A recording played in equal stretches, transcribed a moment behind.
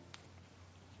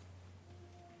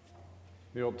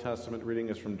The Old Testament reading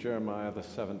is from Jeremiah, the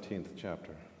 17th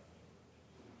chapter.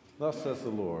 Thus says the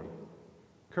Lord,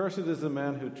 "Cursed is the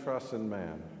man who trusts in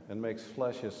man and makes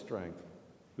flesh his strength,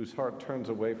 whose heart turns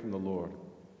away from the Lord.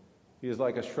 He is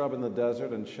like a shrub in the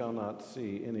desert and shall not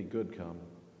see any good come.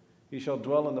 He shall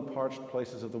dwell in the parched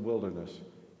places of the wilderness,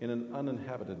 in an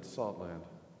uninhabited salt land.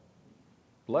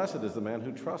 Blessed is the man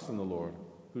who trusts in the Lord,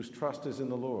 whose trust is in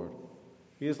the Lord.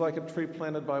 He is like a tree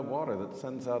planted by water that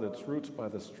sends out its roots by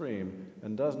the stream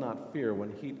and does not fear when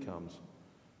heat comes.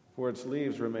 For its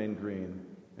leaves remain green,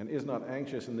 and is not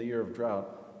anxious in the year of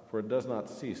drought, for it does not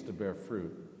cease to bear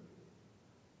fruit."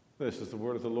 This is the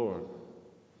word of the Lord.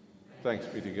 Thanks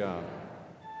be to God.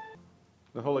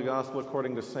 The Holy Gospel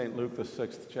according to St. Luke, the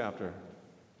 6th chapter.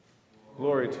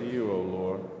 Glory to you, O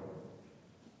Lord.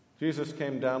 Jesus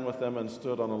came down with them and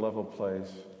stood on a level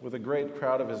place, with a great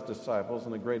crowd of his disciples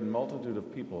and a great multitude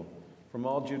of people from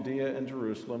all Judea and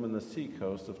Jerusalem and the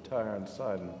seacoast of Tyre and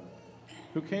Sidon,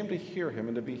 who came to hear him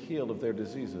and to be healed of their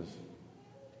diseases.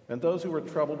 And those who were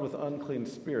troubled with unclean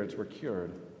spirits were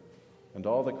cured. And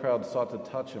all the crowd sought to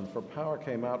touch him, for power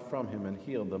came out from him and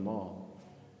healed them all.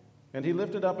 And he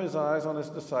lifted up his eyes on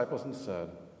his disciples and said,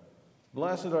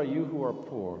 "Blessed are you who are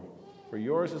poor, for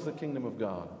yours is the kingdom of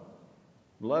God.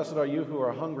 Blessed are you who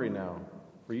are hungry now,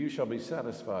 for you shall be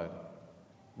satisfied.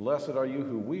 Blessed are you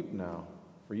who weep now,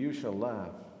 for you shall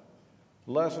laugh.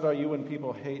 Blessed are you when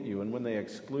people hate you, and when they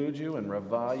exclude you and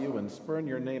revile you and spurn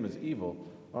your name as evil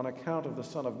on account of the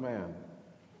Son of Man.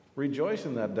 Rejoice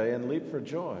in that day and leap for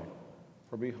joy,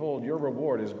 for behold, your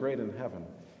reward is great in heaven,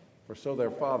 for so their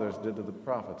fathers did to the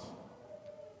prophets.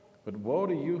 But woe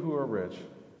to you who are rich,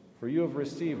 for you have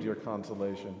received your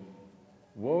consolation.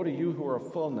 Woe to you who are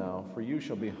full now, for you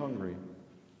shall be hungry.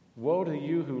 Woe to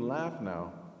you who laugh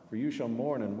now, for you shall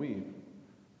mourn and weep.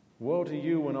 Woe to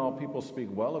you when all people speak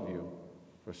well of you,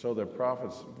 for so their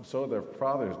fathers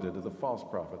did to the false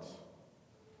prophets."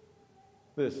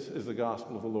 This is the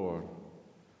gospel of the Lord.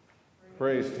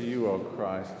 Praise to you, O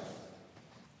Christ.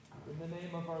 In the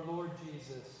name of our Lord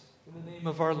Jesus, in the name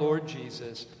of our Lord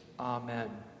Jesus, Amen.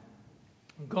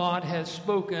 God has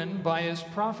spoken by his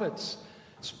prophets,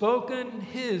 spoken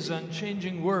his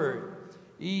unchanging word,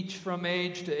 each from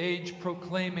age to age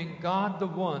proclaiming God the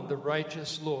one, the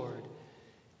righteous Lord.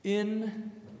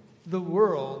 In the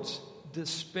world's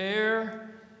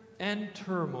despair and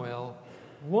turmoil,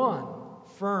 one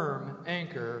firm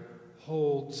anchor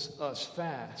holds us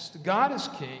fast. God is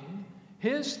king,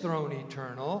 his throne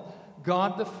eternal,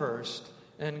 God the first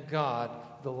and God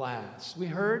the last. We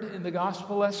heard in the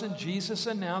gospel lesson Jesus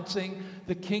announcing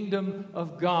the kingdom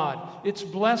of God, its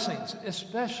blessings,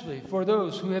 especially for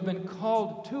those who have been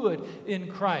called to it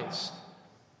in Christ.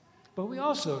 But we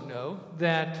also know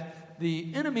that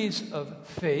the enemies of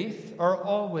faith are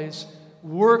always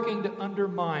working to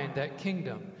undermine that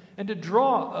kingdom and to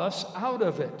draw us out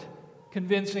of it,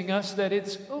 convincing us that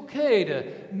it's okay to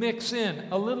mix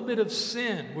in a little bit of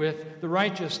sin with the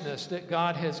righteousness that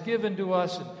God has given to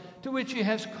us and to which he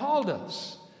has called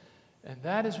us. And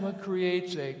that is what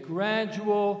creates a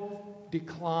gradual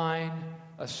decline,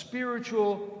 a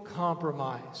spiritual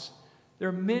compromise. There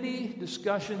are many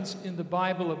discussions in the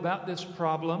Bible about this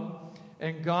problem,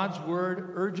 and God's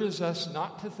word urges us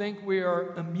not to think we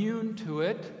are immune to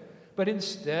it, but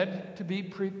instead to be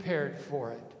prepared for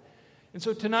it. And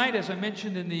so tonight, as I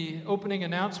mentioned in the opening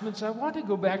announcements, I want to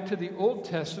go back to the Old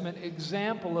Testament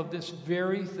example of this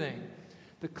very thing.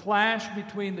 The clash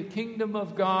between the kingdom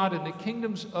of God and the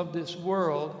kingdoms of this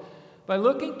world by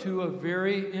looking to a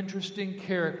very interesting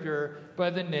character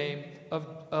by the name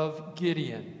of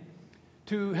Gideon.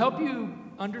 To help you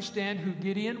understand who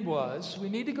Gideon was, we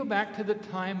need to go back to the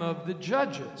time of the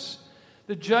Judges.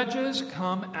 The Judges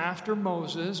come after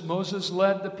Moses. Moses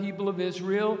led the people of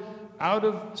Israel out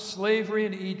of slavery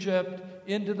in Egypt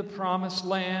into the promised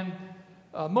land.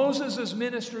 Moses'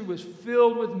 ministry was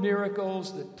filled with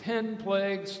miracles, the 10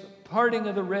 plagues, the parting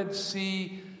of the Red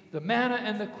Sea, the manna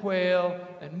and the quail,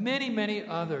 and many, many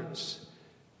others,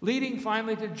 leading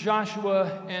finally to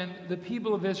Joshua and the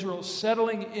people of Israel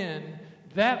settling in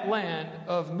that land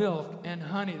of milk and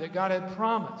honey that God had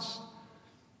promised.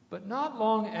 But not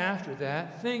long after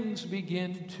that, things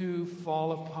begin to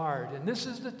fall apart. And this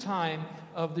is the time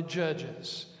of the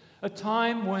Judges, a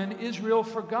time when Israel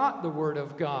forgot the word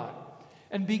of God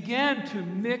and began to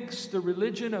mix the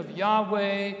religion of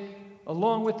Yahweh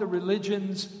along with the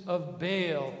religions of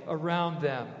Baal around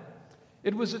them.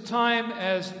 It was a time,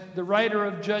 as the writer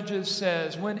of Judges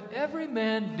says, when every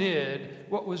man did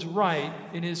what was right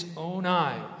in his own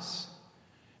eyes.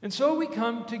 And so we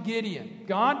come to Gideon.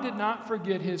 God did not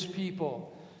forget his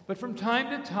people, But from time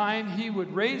to time, he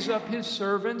would raise up his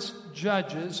servants,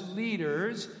 judges,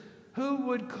 leaders, who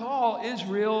would call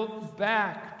Israel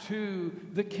back to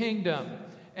the kingdom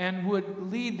and would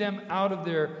lead them out of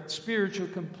their spiritual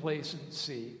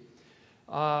complacency.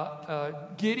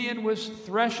 Gideon was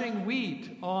threshing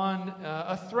wheat on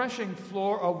a threshing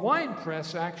floor, a wine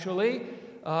press actually,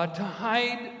 to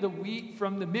hide the wheat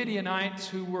from the Midianites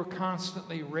who were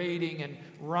constantly raiding and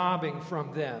robbing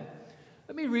from them.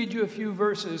 Let me read you a few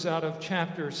verses out of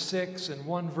chapter 6 and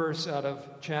one verse out of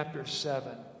chapter 7.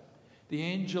 The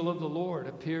angel of the Lord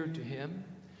appeared to him.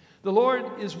 The Lord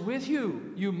is with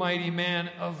you, you mighty man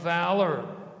of valor.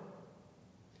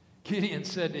 Gideon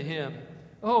said to him,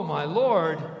 "Oh, my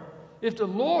Lord, if the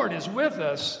Lord is with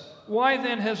us, why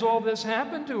then has all this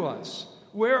happened to us?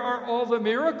 Where are all the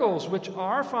miracles which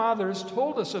our fathers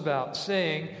told us about,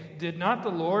 saying, 'Did not the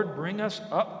Lord bring us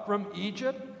up from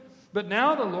Egypt?' But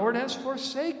now the Lord has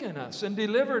forsaken us and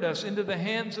delivered us into the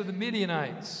hands of the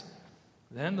Midianites."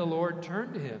 Then the Lord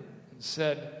turned to him and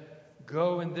said,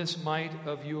 "Go in this might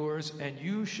of yours, and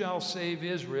you shall save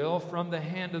Israel from the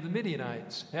hand of the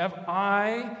Midianites. Have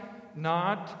I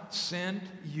not sent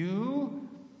you?"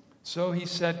 So he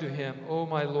said to him, "O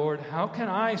my Lord, how can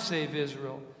I save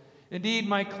Israel? Indeed,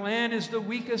 my clan is the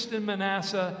weakest in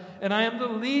Manasseh, and I am the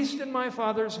least in my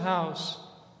father's house."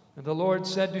 And the Lord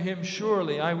said to him,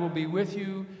 "Surely I will be with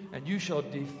you, and you shall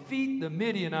defeat the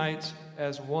Midianites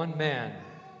as one man."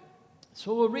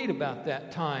 So we'll read about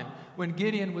that time when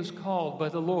Gideon was called by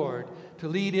the Lord to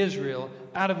lead Israel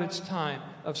out of its time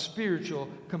of spiritual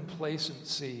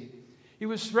complacency. He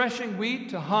was threshing wheat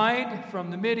to hide from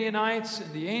the Midianites,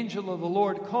 and the angel of the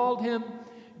Lord called him.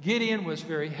 Gideon was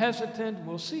very hesitant.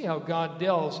 We'll see how God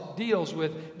deals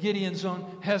with Gideon's own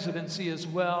hesitancy as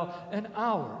well, and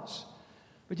ours.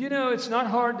 But you know, it's not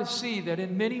hard to see that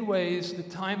in many ways the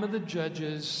time of the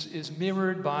judges is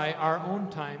mirrored by our own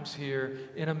times here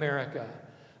in America.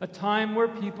 A time where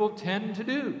people tend to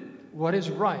do what is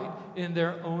right in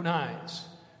their own eyes,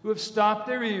 who have stopped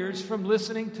their ears from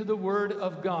listening to the Word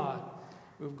of God,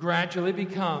 who have gradually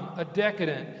become a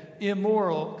decadent,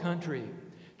 immoral country.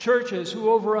 Churches who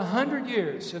over 100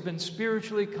 years have been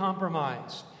spiritually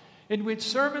compromised, in which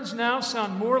sermons now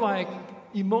sound more like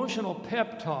emotional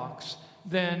pep talks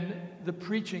than the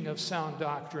preaching of sound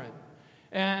doctrine,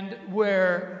 and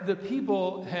where the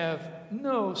people have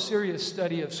no serious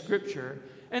study of Scripture,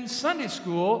 and Sunday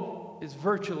school is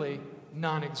virtually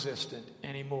non-existent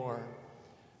anymore.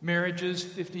 Marriages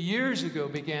 50 years ago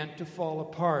began to fall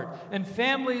apart, and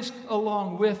families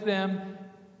along with them,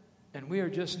 and we are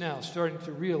just now starting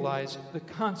to realize the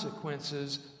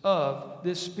consequences of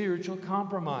this spiritual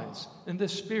compromise and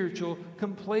this spiritual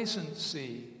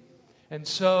complacency. And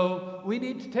so we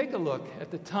need to take a look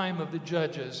at the time of the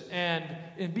judges and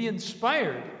be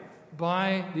inspired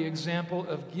by the example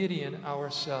of Gideon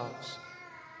ourselves.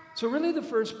 So really the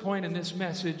first point in this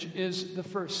message is the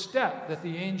first step that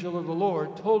the angel of the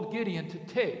Lord told Gideon to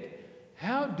take.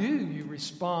 How do you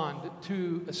respond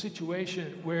to a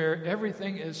situation where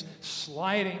everything is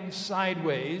sliding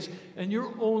sideways and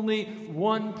you're only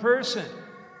one person?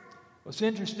 What's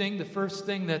interesting, the first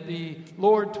thing that the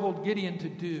Lord told Gideon to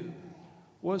do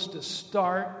was to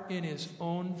start in his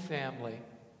own family,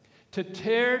 to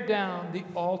tear down the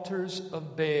altars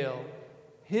of Baal.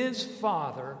 His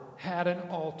father had an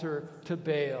altar to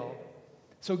Baal.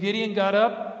 So Gideon got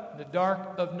up in the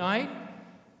dark of night,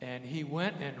 and he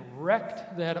went and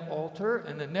wrecked that altar.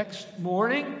 And the next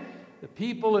morning, the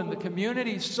people in the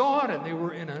community saw it, and they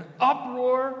were in an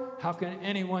uproar. How can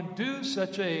anyone do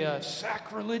such a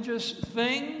sacrilegious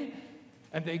thing?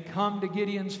 And they come to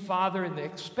Gideon's father, and they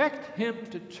expect him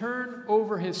to turn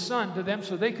over his son to them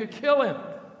so they could kill him.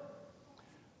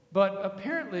 But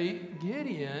apparently,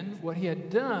 Gideon, what he had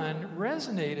done,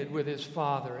 resonated with his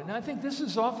father. And I think this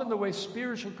is often the way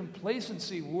spiritual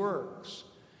complacency works.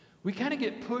 We kind of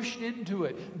get pushed into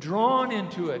it, drawn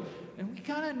into it, and we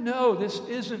kind of know this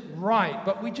isn't right,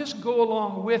 but we just go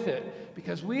along with it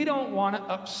because we don't want to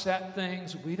upset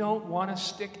things, we don't want to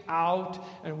stick out,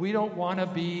 and we don't want to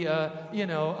be,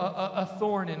 a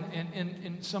thorn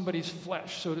in somebody's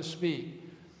flesh, so to speak.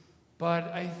 But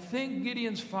I think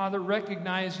Gideon's father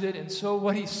recognized it, and so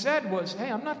what he said was,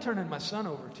 "Hey, I'm not turning my son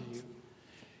over to you.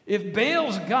 If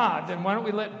Baal's God, then why don't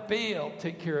we let Baal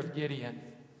take care of Gideon?"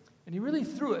 And he really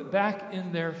threw it back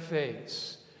in their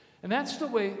face. And that's the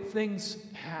way things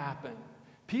happen.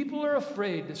 People are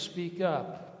afraid to speak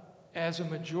up, as a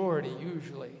majority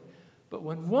usually. But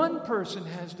when one person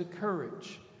has the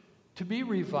courage to be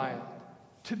reviled,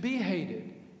 to be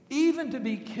hated, even to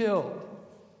be killed,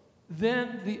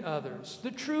 then the others,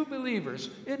 the true believers,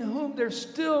 in whom there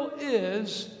still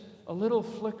is a little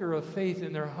flicker of faith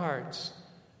in their hearts,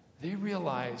 they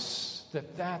realize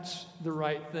that that's the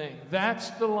right thing.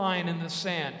 That's the line in the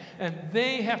sand. And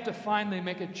they have to finally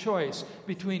make a choice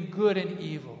between good and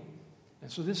evil.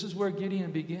 And so this is where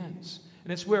Gideon begins.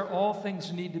 And it's where all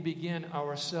things need to begin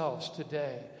ourselves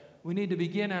today. We need to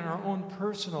begin in our own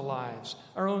personal lives,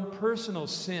 our own personal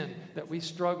sin that we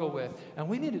struggle with. And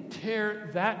we need to tear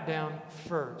that down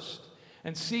first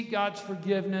and seek God's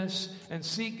forgiveness and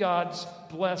seek God's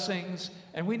blessings.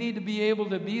 And we need to be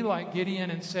able to be like Gideon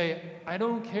and say, I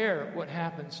don't care what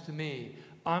happens to me.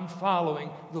 I'm following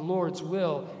the Lord's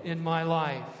will in my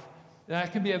life.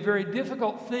 That can be a very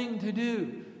difficult thing to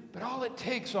do. But all it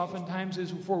takes oftentimes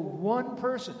is for one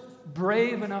person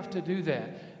brave enough to do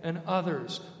that, and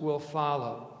others will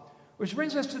follow. Which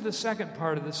brings us to the second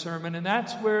part of the sermon, and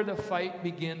that's where the fight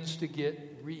begins to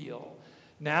get real.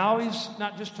 Now he's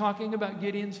not just talking about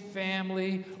Gideon's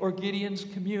family or Gideon's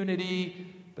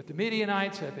community, but the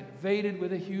Midianites have invaded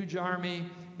with a huge army.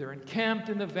 They're encamped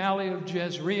in the valley of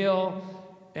Jezreel.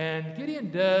 And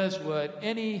Gideon does what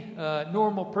any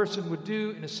normal person would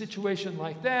do in a situation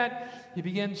like that. He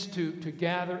begins to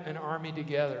gather an army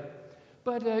together.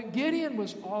 But Gideon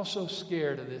was also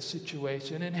scared of this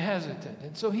situation and hesitant.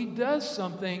 And so he does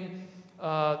something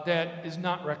that is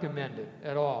not recommended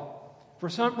at all. For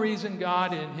some reason,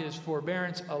 God, in his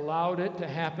forbearance, allowed it to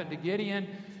happen to Gideon.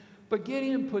 But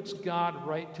Gideon puts God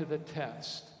right to the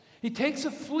test. He takes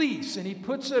a fleece and he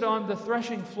puts it on the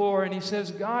threshing floor and he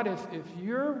says, God, if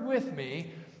you're with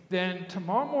me, then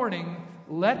tomorrow morning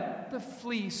let the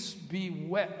fleece be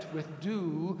wet with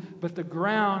dew, but the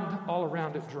ground all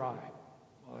around it dry.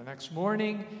 Well, the next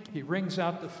morning he wrings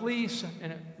out the fleece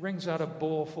and it wrings out a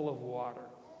bowl full of water.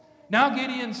 Now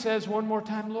Gideon says one more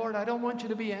time, Lord, I don't want you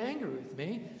to be angry with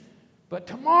me, but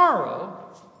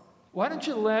tomorrow, why don't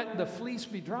you let the fleece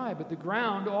be dry, but the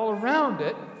ground all around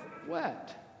it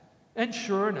wet? And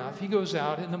sure enough, he goes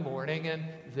out in the morning, and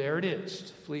there it is.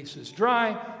 The fleece is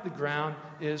dry, the ground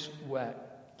is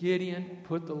wet. Gideon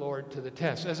put the Lord to the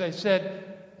test. As I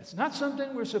said, it's not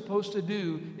something we're supposed to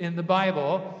do in the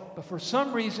Bible, but for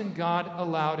some reason, God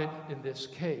allowed it in this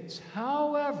case.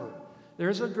 However,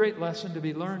 there's a great lesson to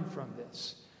be learned from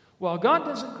this. While God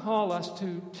doesn't call us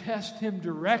to test him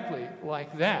directly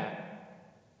like that,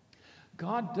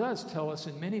 God does tell us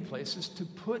in many places to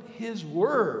put his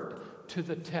word to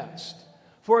the test.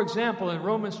 For example, in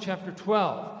Romans chapter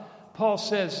 12, Paul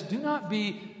says, do not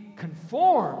be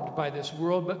conformed by this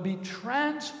world, but be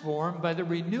transformed by the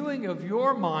renewing of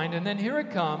your mind. And then here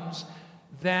it comes,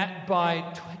 that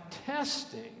by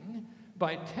testing,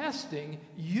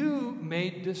 you may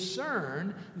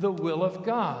discern the will of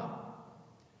God.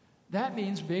 That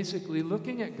means basically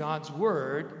looking at God's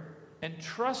word and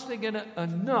trusting in it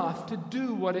enough to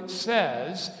do what it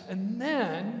says, and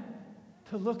then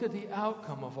to look at the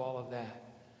outcome of all of that.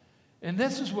 And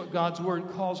this is what God's word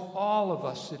calls all of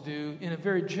us to do in a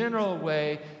very general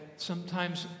way,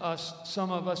 sometimes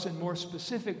some of us in more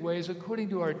specific ways according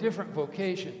to our different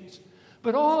vocations.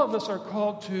 But all of us are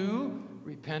called to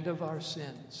repent of our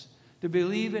sins, to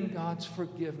believe in God's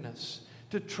forgiveness,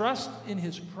 to trust in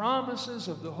his promises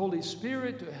of the Holy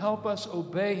Spirit to help us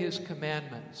obey his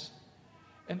commandments.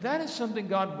 And that is something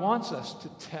God wants us to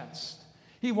test.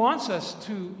 He wants us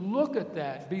to look at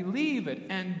that, believe it,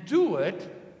 and do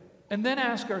it, and then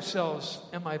ask ourselves,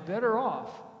 am I better off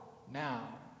now?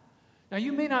 Now,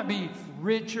 you may not be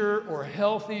richer or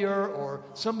healthier, or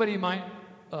somebody might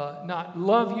not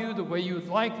love you the way you would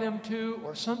like them to,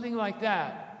 or something like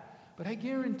that. But I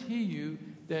guarantee you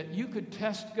that you could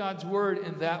test God's word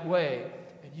in that way,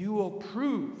 and you will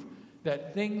prove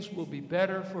that things will be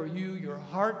better for you, your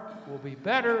heart will be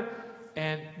better,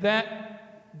 and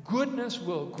that goodness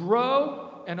will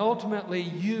grow, and ultimately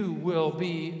you will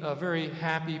be a very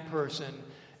happy person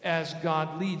as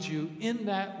God leads you in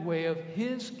that way of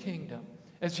his kingdom.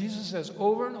 As Jesus says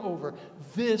over and over,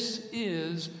 this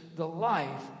is the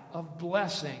life of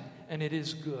blessing, and it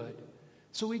is good.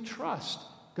 So we trust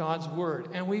God's word,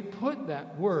 and we put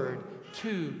that word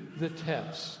to the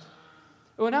test.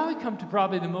 Well, now we come to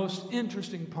probably the most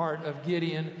interesting part of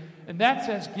Gideon, and that's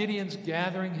as Gideon's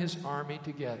gathering his army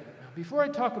together. Now, before I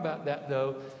talk about that,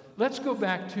 though, let's go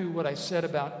back to what I said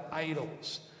about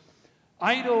idols.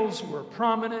 Idols were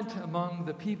prominent among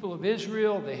the people of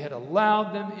Israel. They had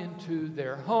allowed them into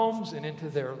their homes and into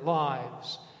their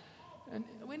lives. And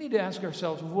we need to ask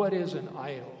ourselves, what is an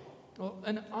idol? Well,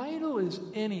 an idol is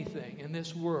anything in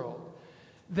this world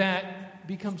that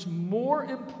becomes more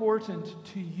important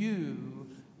to you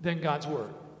than God's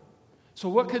word. So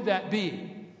what could that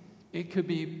be? It could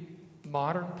be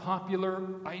modern popular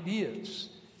ideas.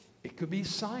 It could be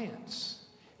science.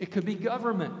 It could be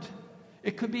government.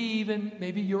 It could be even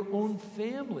maybe your own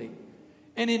family.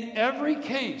 And in every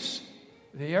case,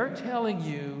 they are telling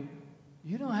you,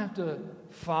 you don't have to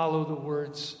follow the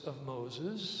words of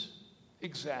Moses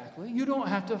exactly. You don't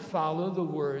have to follow the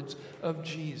words of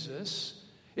Jesus.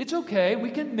 It's okay. We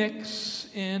can mix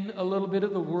in a little bit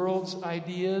of the world's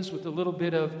ideas with a little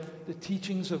bit of the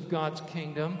teachings of God's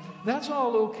kingdom. That's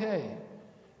all okay.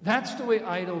 That's the way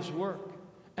idols work.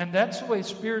 And that's the way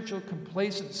spiritual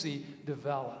complacency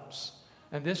develops.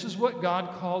 And this is what God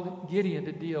called Gideon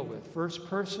to deal with. First,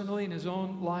 personally in his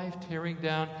own life, tearing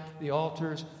down the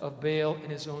altars of Baal in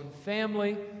his own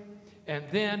family. And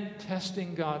then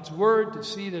testing God's word to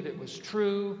see that it was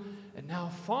true. And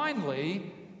now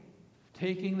finally,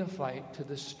 taking the fight to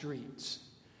the streets.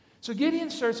 So Gideon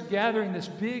starts gathering this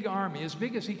big army, as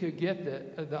big as he could get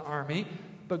the army.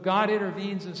 But God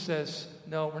intervenes and says,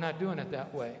 no, we're not doing it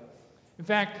that way. In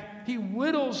fact, he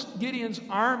whittles Gideon's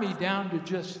army down to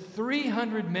just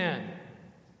 300 men.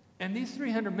 And these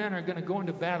 300 men are going to go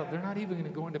into battle. They're not even going to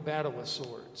go into battle with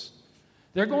swords.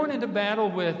 They're going into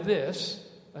battle with this,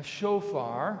 a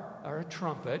shofar, or a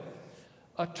trumpet,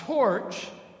 a torch,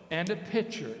 and a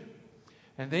pitcher.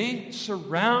 And they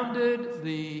surrounded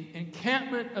the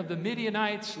encampment of the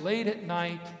Midianites late at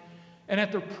night. And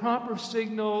at the proper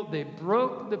signal, they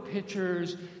broke the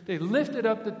pitchers, they lifted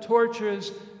up the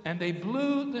torches, and they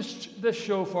blew the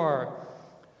shofar.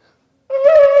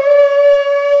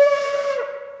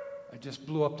 I just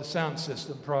blew up the sound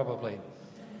system, probably.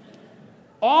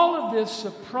 All of this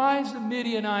surprised the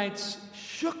Midianites,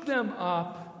 shook them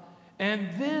up, and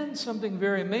then something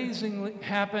very amazing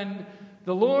happened.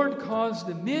 The Lord caused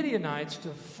the Midianites to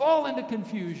fall into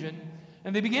confusion,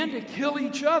 and they began to kill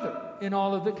each other in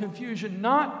all of the confusion,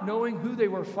 not knowing who they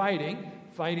were fighting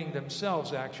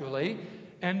themselves actually,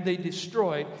 and they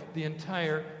destroyed the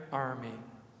entire army.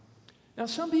 Now,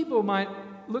 some people might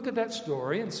look at that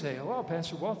story and say, well,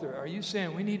 Pastor Walter, are you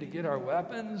saying we need to get our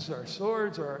weapons, our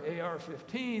swords, our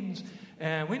AR-15s,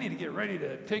 and we need to get ready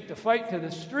to take the fight to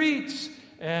the streets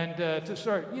and to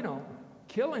start,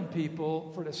 killing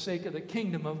people for the sake of the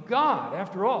kingdom of God?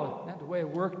 After all, isn't that the way it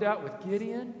worked out with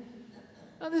Gideon?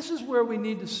 Now, this is where we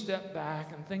need to step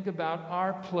back and think about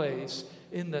our place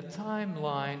in the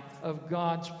timeline of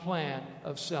God's plan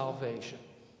of salvation.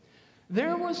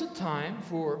 There was a time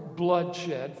for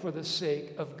bloodshed for the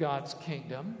sake of God's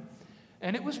kingdom,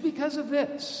 and it was because of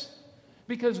this.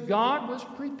 Because God was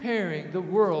preparing the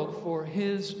world for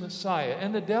his Messiah,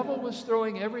 and the devil was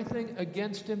throwing everything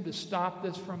against him to stop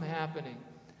this from happening.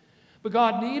 But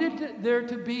God needed there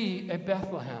to be a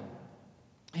Bethlehem.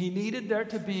 He needed there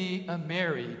to be a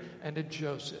Mary and a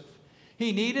Joseph.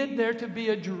 He needed there to be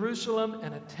a Jerusalem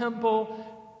and a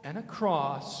temple and a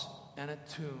cross and a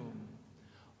tomb.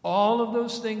 All of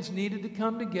those things needed to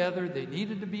come together. They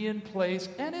needed to be in place.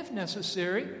 And if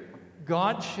necessary,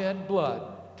 God shed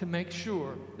blood to make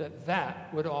sure that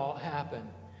that would all happen.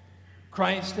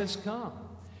 Christ has come.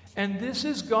 And this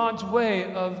is God's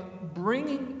way of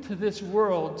bringing to this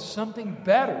world something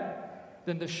better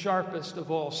than the sharpest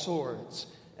of all swords.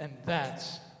 And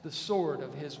that's the sword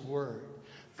of his word.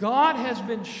 God has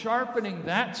been sharpening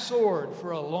that sword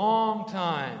for a long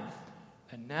time.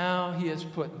 And now he has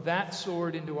put that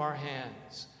sword into our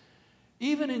hands.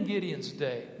 Even in Gideon's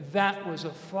day, that was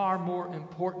a far more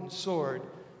important sword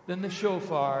than the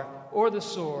shofar or the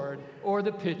sword or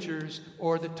the pitchers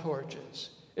or the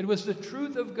torches. It was the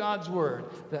truth of God's word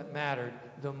that mattered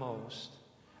the most.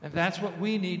 And that's what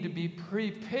we need to be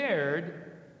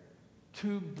prepared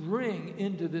to bring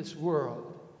into this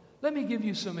world. Let me give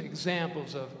you some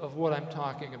examples of what I'm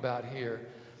talking about here.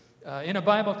 In a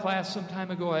Bible class some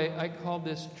time ago, I called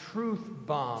this truth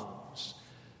bombs.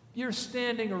 You're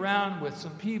standing around with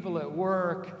some people at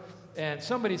work, and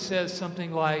somebody says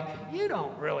something like, you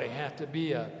don't really have to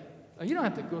you don't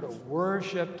have to go to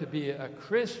worship to be a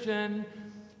Christian.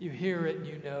 You hear it and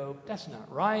you know, that's not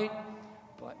right.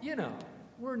 But,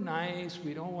 we're nice.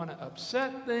 We don't want to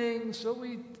upset things. So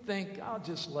we think, I'll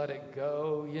just let it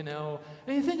go,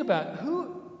 And you think about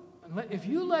if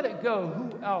you let it go,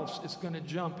 who else is going to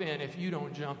jump in if you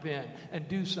don't jump in and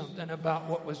do something about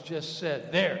what was just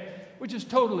said there, which is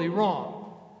totally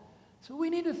wrong. So we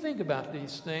need to think about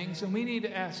these things, and we need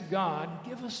to ask God,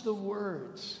 give us the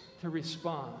words to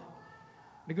respond.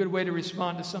 And a good way to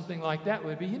respond to something like that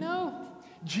would be,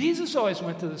 Jesus always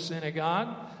went to the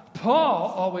synagogue.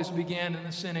 Paul always began in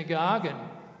the synagogue, and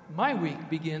my week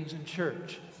begins in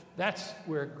church. That's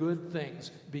where good things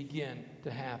begin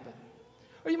to happen.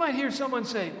 Or you might hear someone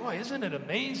say, boy, isn't it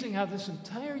amazing how this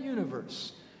entire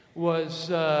universe was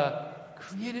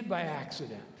created by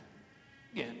accident?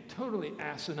 Again, totally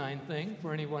asinine thing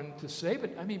for anyone to say,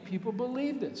 but I mean, people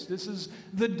believe this. This is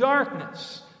the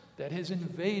darkness that has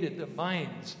invaded the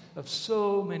minds of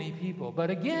so many people. But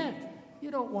again,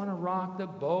 you don't want to rock the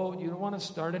boat. You don't want to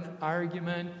start an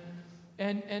argument.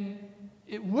 And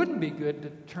it wouldn't be good to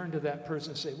turn to that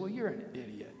person and say, well, you're an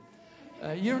idiot.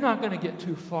 You're not going to get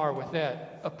too far with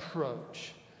that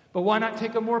approach. But why not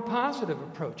take a more positive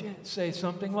approach and say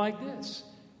something like this?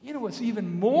 You know what's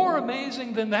even more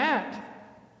amazing than that?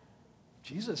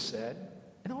 Jesus said,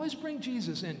 and always bring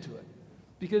Jesus into it,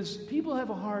 because people have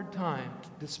a hard time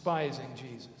despising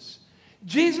Jesus.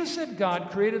 Jesus said God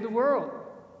created the world,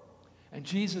 and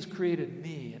Jesus created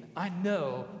me, and I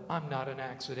know I'm not an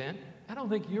accident. I don't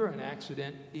think you're an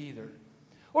accident either.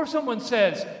 Or someone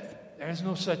says, there's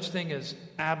no such thing as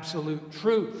absolute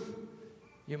truth.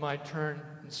 You might turn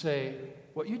and say,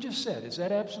 what you just said, is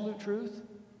that absolute truth?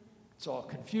 It's all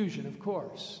confusion, of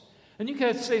course. And you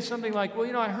can say something like,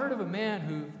 well, I heard of a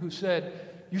man who said,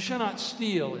 you shall not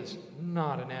steal is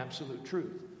not an absolute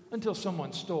truth, until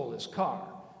someone stole his car.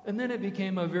 And then it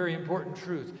became a very important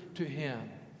truth to him.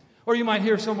 Or you might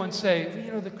hear someone say,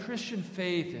 the Christian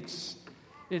faith,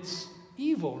 it's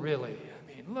evil, really.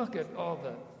 I mean, look at all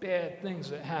the bad things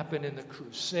that happen in the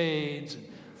Crusades and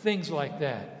things like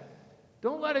that.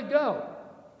 Don't let it go.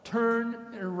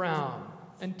 Turn it around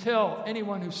and tell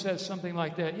anyone who says something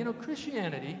like that,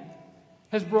 Christianity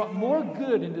has brought more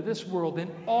good into this world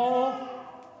than all,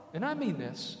 and I mean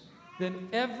this, than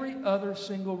every other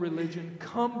single religion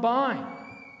combined.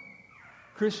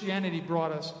 Christianity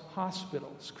brought us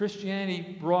hospitals.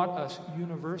 Christianity brought us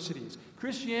universities.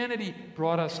 Christianity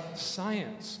brought us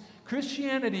science.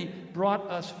 Christianity brought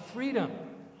us freedom.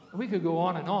 We could go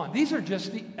on and on. These are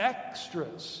just the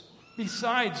extras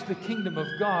besides the kingdom of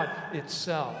God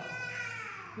itself.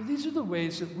 These are the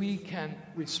ways that we can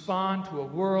respond to a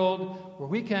world where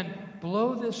we can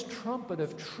blow this trumpet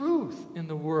of truth in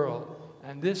the world.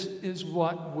 And this is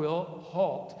what will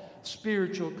halt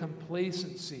spiritual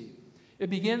complacency. It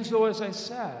begins, though, as I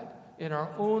said, in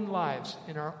our own lives,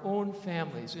 in our own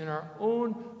families, in our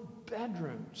own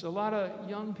bedrooms. A lot of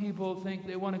young people think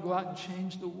they want to go out and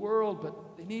change the world,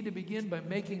 but they need to begin by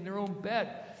making their own bed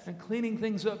and cleaning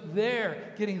things up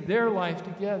there, getting their life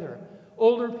together.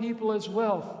 Older people as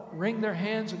well wring their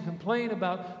hands and complain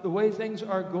about the way things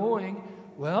are going.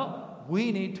 Well,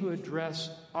 we need to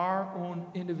address our own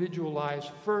individual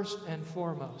lives first and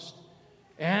foremost.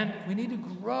 And we need to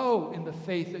grow in the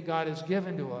faith that God has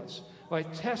given to us by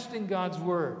testing God's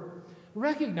word,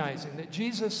 recognizing that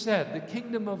Jesus said the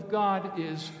kingdom of God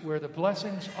is where the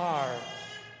blessings are.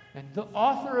 And the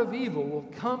author of evil will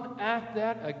come at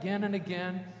that again and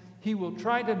again. He will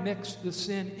try to mix the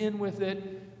sin in with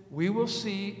it. We will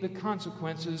see the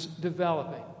consequences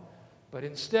developing. But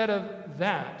instead of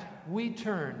that, we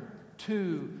turn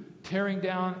to tearing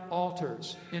down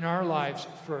altars in our lives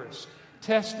first,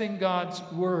 testing God's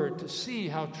word to see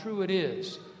how true it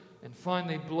is, and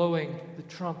finally blowing the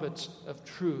trumpets of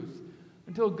truth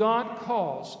until God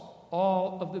calls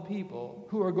all of the people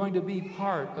who are going to be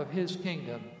part of his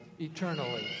kingdom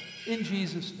eternally. In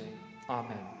Jesus' name,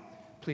 amen.